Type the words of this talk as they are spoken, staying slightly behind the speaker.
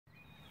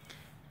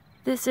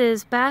This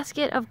is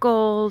Basket of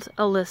Gold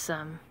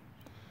Alyssum.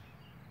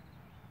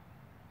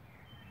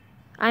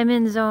 I'm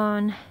in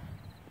zone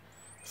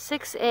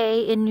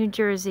 6A in New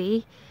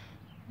Jersey.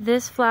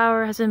 This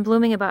flower has been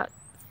blooming about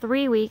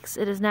 3 weeks.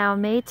 It is now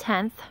May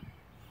 10th.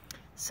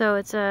 So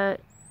it's a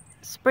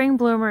spring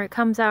bloomer. It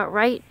comes out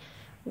right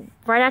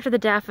after the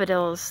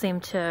daffodils seem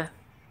to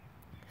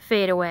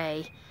fade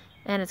away.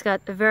 And it's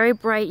got a very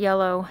bright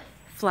yellow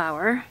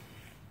flower.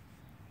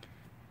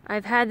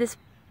 I've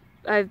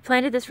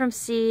planted this from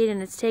seed,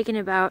 and it's taken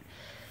about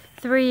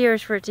 3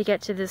 years for it to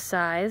get to this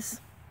size.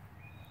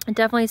 It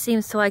definitely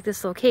seems to like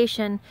this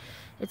location.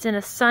 It's in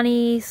a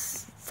sunny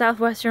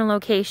southwestern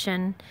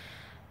location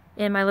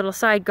in my little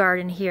side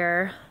garden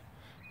here,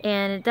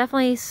 and it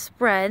definitely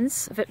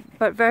spreads,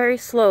 but very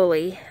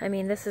slowly. I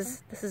mean, this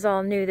is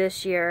all new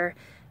this year,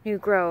 new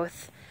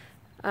growth.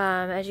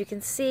 As you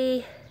can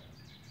see,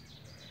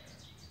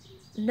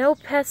 no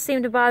pests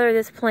seem to bother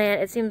this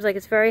plant. It seems like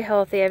it's very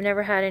healthy. I've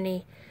never had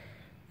any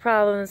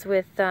problems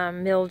with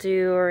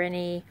mildew or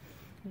any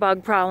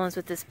bug problems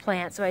with this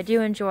plant, so I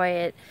do enjoy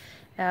it.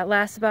 It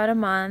lasts about a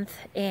month,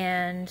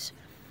 and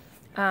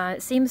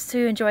it seems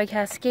to enjoy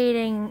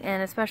cascading,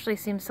 and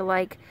seems to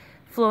like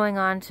flowing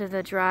onto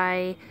the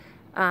dry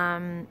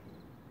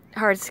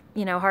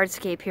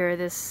hardscape here,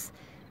 this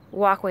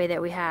walkway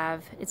that we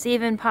have. It's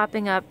even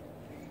popping up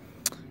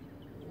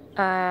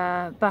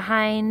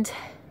behind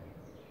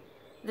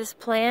this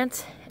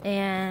plant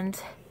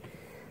and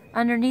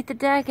underneath the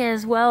deck,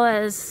 as well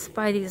as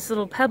by these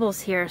little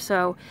pebbles here.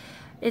 So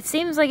it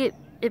seems like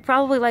it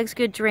probably likes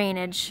good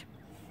drainage.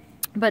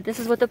 But this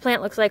is what the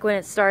plant looks like when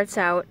it starts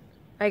out.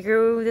 I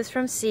grew this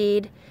from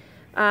seed,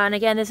 and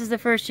again, this is the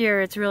first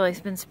year it's really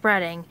been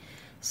spreading.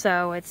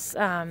 So it's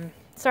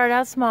started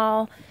out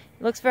small.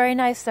 It looks very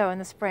nice though in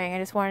the spring. I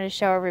just wanted to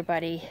show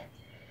everybody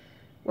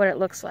what it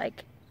looks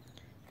like.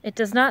 It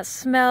does not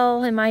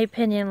smell, in my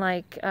opinion,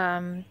 like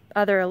the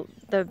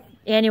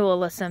annual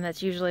alyssum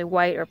that's usually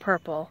white or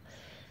purple,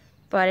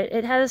 but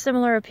it has a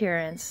similar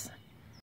appearance.